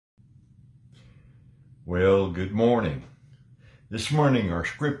Well, good morning. This morning our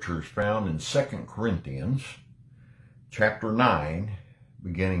scripture is found in 2 Corinthians chapter 9,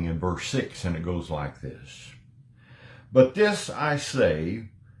 beginning in verse 6, and it goes like this. But this I say,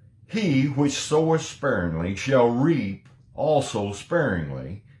 he which soweth sparingly shall reap also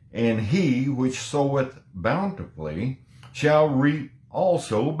sparingly, and he which soweth bountifully shall reap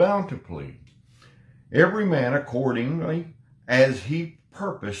also bountifully. Every man accordingly as he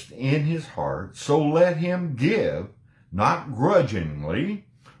purposed in his heart, so let him give, not grudgingly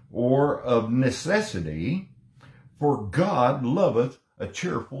or of necessity, for God loveth a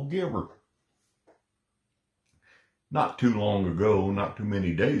cheerful giver. Not too long ago, not too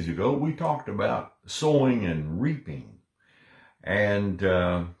many days ago, we talked about sowing and reaping. And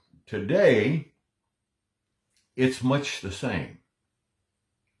today, it's much the same.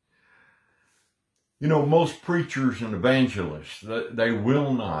 You know, most preachers and evangelists, they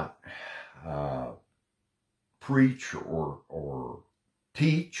will not preach or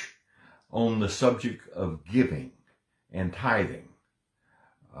teach on the subject of giving and tithing.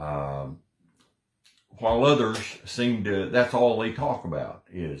 While others seem to, that's all they talk about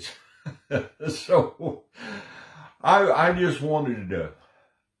is. So I just wanted to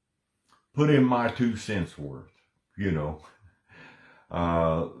put in my 2 cents worth, you know.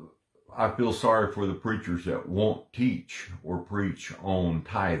 I feel sorry for the preachers that won't teach or preach on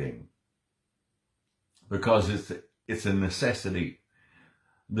tithing, because it's a necessity.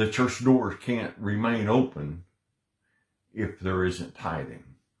 The church doors can't remain open if there isn't tithing.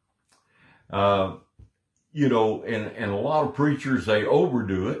 You know, and a lot of preachers, they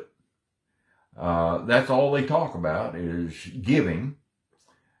overdo it. That's all they talk about is giving.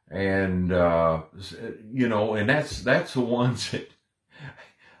 And, you know, and that's the ones that,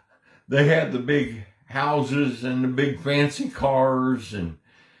 they have the big houses and the big fancy cars, and,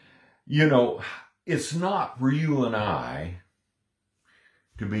 you know, it's not for you and I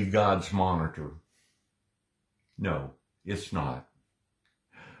to be God's monitor. No, it's not.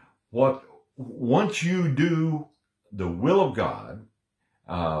 Once you do the will of God,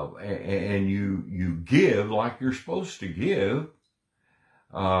 and you give like you're supposed to give,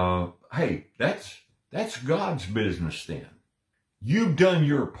 hey, that's God's business then. You've done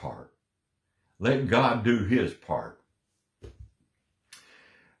your part. Let God do his part.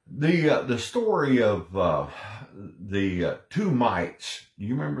 The story of the 2 mites, do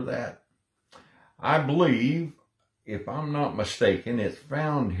you remember that? I believe, if I'm not mistaken, it's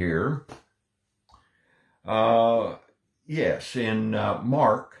found here. Yes, in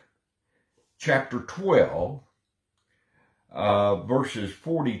Mark chapter 12, verses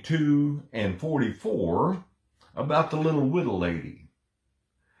 42 and 44, about the little widow lady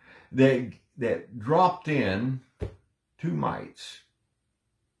that dropped in 2 mites.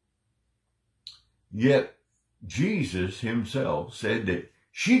 Yet Jesus himself said that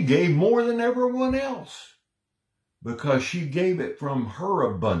she gave more than everyone else because she gave it from her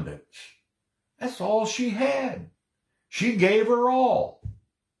abundance. That's all she had. She gave her all.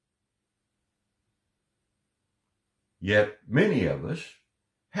 Yet many of us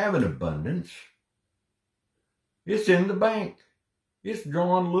have an abundance. It's in the bank. It's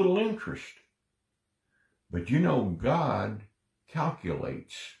drawing little interest. But you know, God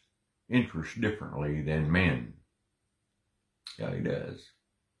calculates interest differently than men. Yeah, he does.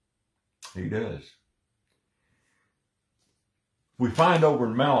 He does. We find over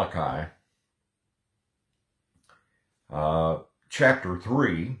in Malachi, chapter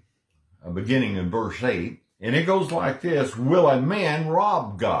 3, beginning in verse 8, and it goes like this: Will a man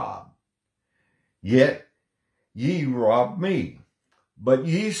rob God? Yet ye rob me. But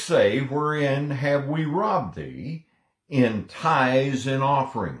ye say, wherein have we robbed thee? In tithes and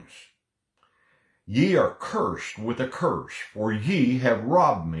offerings. Ye are cursed with a curse, for ye have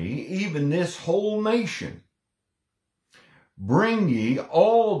robbed me, even this whole nation. Bring ye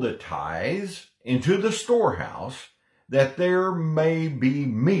all the tithes into the storehouse, that there may be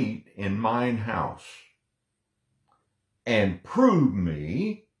meat in mine house. And prove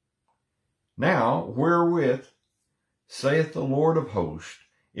me now wherewith, saith the Lord of hosts,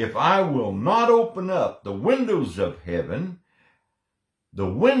 if I will not open up the windows of heaven,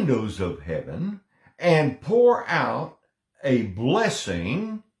 and pour out a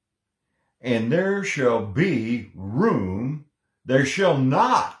blessing, and there shall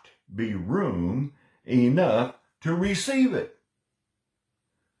not be room enough to receive it.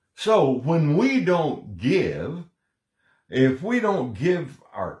 So when we don't give, if we don't give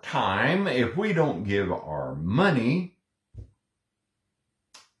our time, if we don't give our money,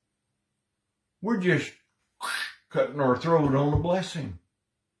 we're just cutting our throat on a blessing.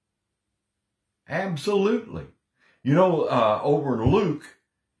 Absolutely. You know, over in Luke,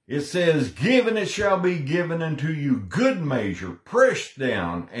 it says, "Give and it shall be given unto you, good measure, pressed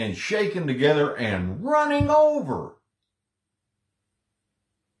down and shaken together and running over."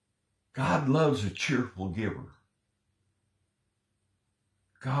 God loves a cheerful giver.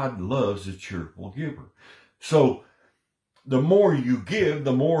 God loves a cheerful giver. So the more you give,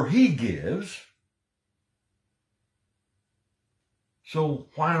 the more he gives. So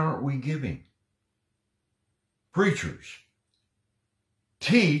why aren't we giving? Preachers,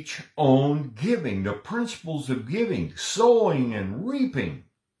 teach on giving, the principles of giving, sowing and reaping.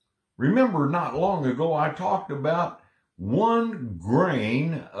 Remember, not long ago, I talked about 1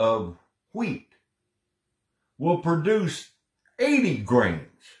 grain of wheat will produce 80 grains.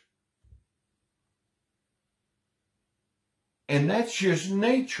 And that's just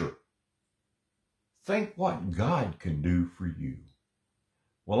nature. Think what God can do for you.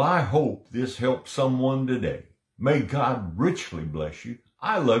 Well, I hope this helps someone today. May God richly bless you.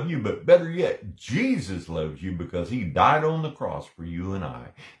 I love you, but better yet, Jesus loves you because he died on the cross for you and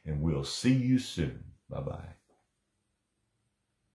I. And we'll see you soon. Bye-bye.